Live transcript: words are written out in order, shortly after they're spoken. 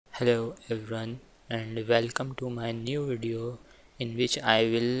Hello everyone and welcome to my new video in which I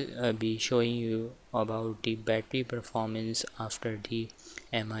will be showing you about the battery performance after the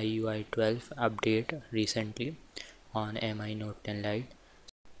MIUI 12 update recently on MI Note 10 Lite.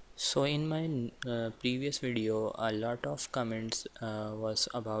 So in my previous video a lot of comments was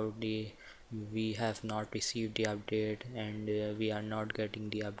about the we have not received the update and we are not getting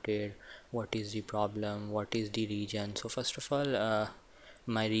the update. What is the problem? What is the region? So first of all,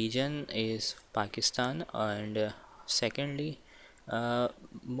 my region is Pakistan, and secondly, uh,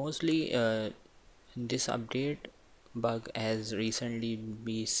 mostly this update bug has recently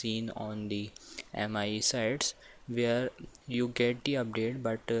been seen on the MIE sites where you get the update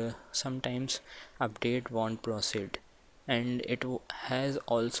but sometimes update won't proceed, and it has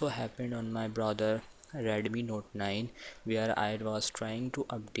also happened on my brother Redmi Note 9 where I was trying to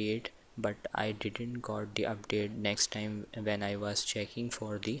update but I didn't got the update next time when I was checking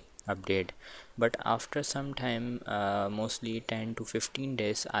for the update. But after some time, mostly 10 to 15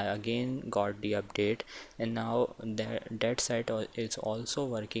 days, I again got the update, and now that site is also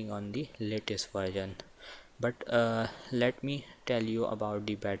working on the latest version. But let me tell you about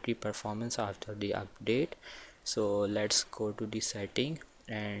the battery performance after the update. So let's go to the setting,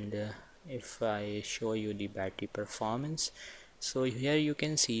 and if I show you the battery performance, so here you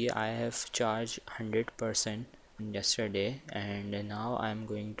can see I have charged 100% yesterday, and now I'm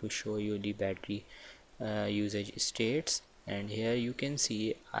going to show you the battery usage states. And here you can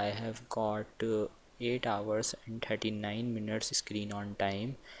see I have got 8 hours and 39 minutes screen on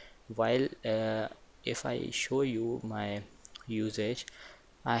time, while if I show you my usage,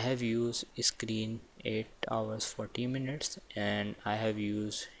 I have used screen 8 hours 40 minutes, and I have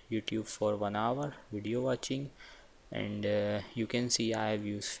used YouTube for 1 hour video watching, and you can see I have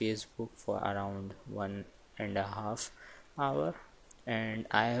used Facebook for around 1.5 hour, and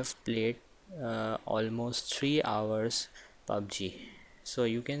I have played almost 3 hours PUBG. So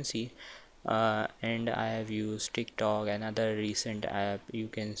you can see and I have used TikTok and other recent app. You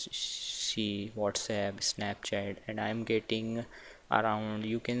can see WhatsApp, Snapchat, and I'm getting around,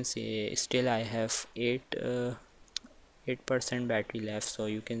 you can say, still I have 8% battery left, so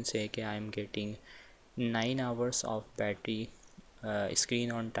you can say okay, I'm getting 9 hours of battery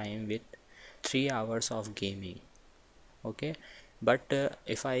screen on time with 3 hours of gaming. Okay, but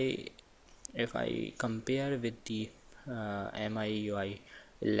if I compare with the MIUI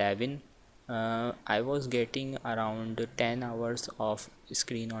 11, I was getting around 10 hours of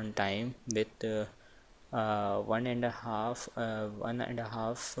screen on time with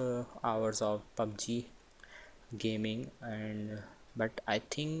 1.5 hours of PUBG gaming, and but I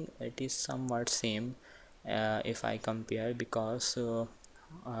think it is somewhat same if I compare, because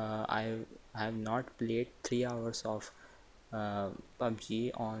I have not played 3 hours of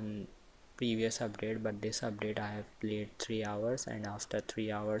PUBG on previous update, but this update I have played 3 hours, and after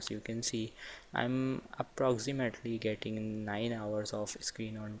 3 hours you can see I'm approximately getting 9 hours of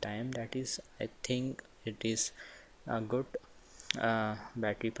screen on time. That is, I think it is a good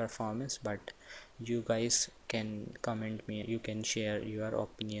battery performance, but you guys can comment me, you can share your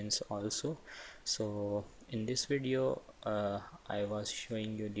opinions also. So in this video I was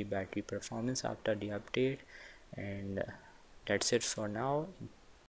showing you the battery performance after the update, and that's it for now.